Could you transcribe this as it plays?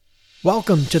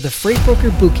Welcome to the Freight Broker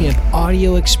Bootcamp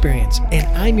audio experience, and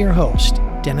I'm your host,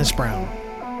 Dennis Brown.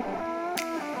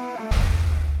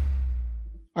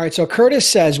 All right, so Curtis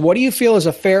says, what do you feel is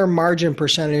a fair margin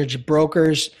percentage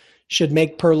brokers should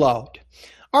make per load?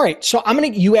 All right, so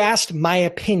you asked my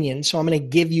opinion, so I'm going to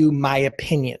give you my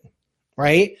opinion,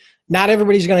 right? Not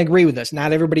everybody's going to agree with this.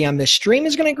 Not everybody on this stream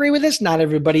is going to agree with this. Not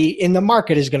everybody in the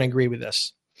market is going to agree with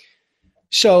this.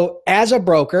 So as a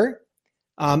broker,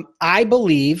 I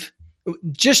believe,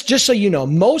 just so you know,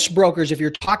 most brokers, if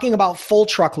you're talking about full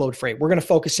truckload freight, we're going to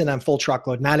focus in on full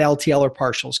truckload, not LTL or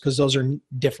partials, because those are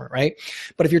different, right?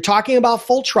 But if you're talking about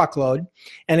full truckload,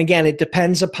 and again, it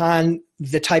depends upon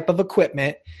the type of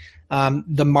equipment,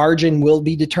 the margin will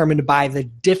be determined by the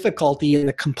difficulty and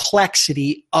the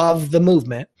complexity of the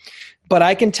movement. But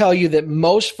I can tell you that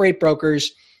most freight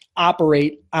brokers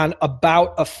operate on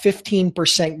about a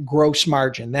 15% gross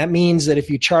margin. That means that if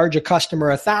you charge a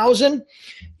customer $1,000,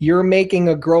 you're making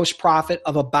a gross profit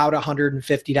of about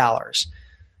 $150.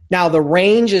 Now, the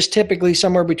range is typically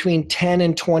somewhere between 10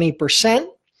 and 20%.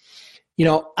 You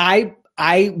know,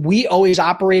 we always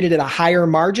operated at a higher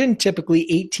margin, typically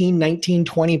 18, 19,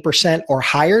 20% or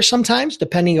higher sometimes,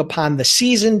 depending upon the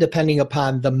season, depending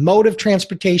upon the mode of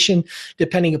transportation,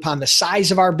 depending upon the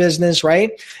size of our business,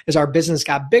 right? As our business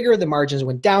got bigger, the margins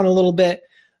went down a little bit.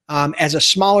 As a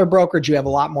smaller brokerage, you have a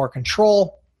lot more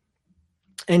control.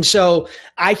 And so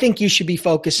I think you should be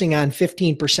focusing on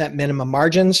 15% minimum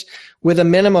margins with a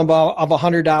minimum of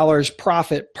 $100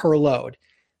 profit per load.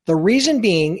 The reason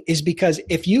being is because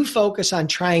if you focus on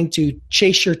trying to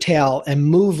chase your tail and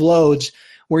move loads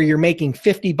where you're making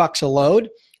 $50 a load,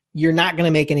 you're not going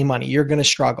to make any money. You're going to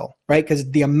struggle, right? Because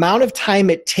the amount of time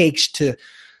it takes to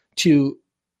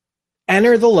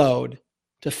enter the load,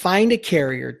 to find a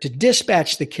carrier, to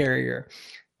dispatch the carrier,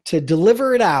 to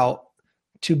deliver it out,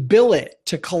 to bill it,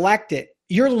 to collect it,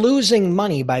 you're losing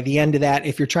money by the end of that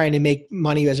if you're trying to make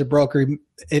money as a broker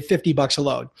at $50 a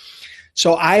load.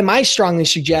 So I strongly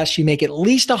suggest you make at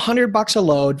least $100 a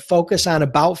load, focus on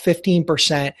about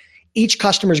 15%. Each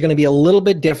customer is going to be a little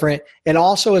bit different. It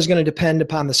also is going to depend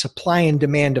upon the supply and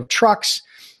demand of trucks,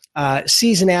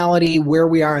 seasonality, where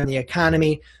we are in the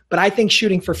economy. But I think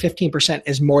shooting for 15%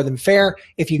 is more than fair.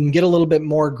 If you can get a little bit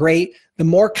more, great. The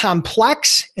more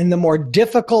complex and the more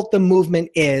difficult the movement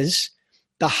is,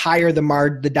 the higher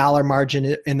the dollar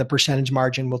margin and the percentage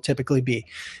margin will typically be.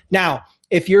 Now,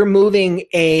 if you're moving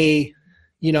a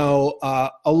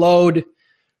load,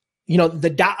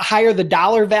 higher the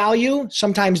dollar value,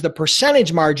 sometimes the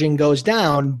percentage margin goes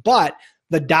down, but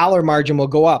the dollar margin will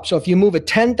go up. So if you move a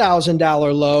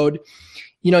 $10,000 load,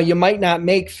 you might not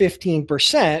make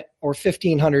 15% or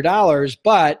 $1,500,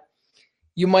 but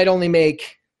you might only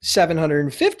make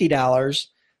 $750.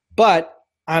 But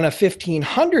on a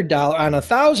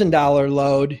 $1,000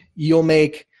 load, you'll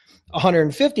make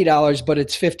 $150, but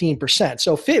it's 15%.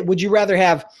 So would you rather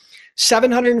have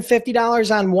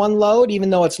 $750 on one load, even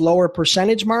though it's lower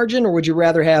percentage margin, or would you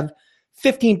rather have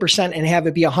 15% and have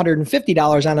it be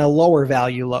 $150 on a lower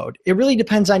value load? It really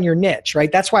depends on your niche,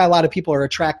 right? That's why a lot of people are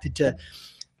attracted to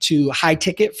high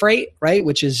ticket freight, right?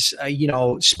 Which is,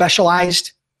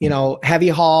 specialized, heavy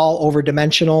haul, over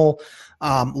dimensional,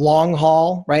 long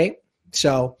haul, right?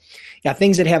 So yeah,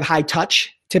 things that have high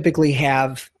touch typically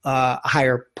have a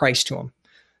higher price to them.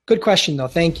 Good question, though.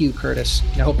 Thank you, Curtis.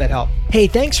 I hope that helped. Hey,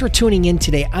 thanks for tuning in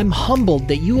today. I'm humbled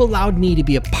that you allowed me to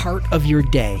be a part of your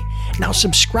day. Now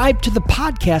subscribe to the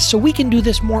podcast so we can do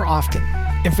this more often.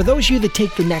 And for those of you that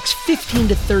take the next 15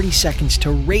 to 30 seconds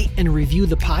to rate and review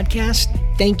the podcast,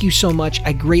 thank you so much.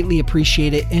 I greatly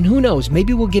appreciate it. And who knows,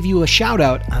 maybe we'll give you a shout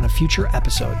out on a future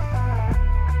episode.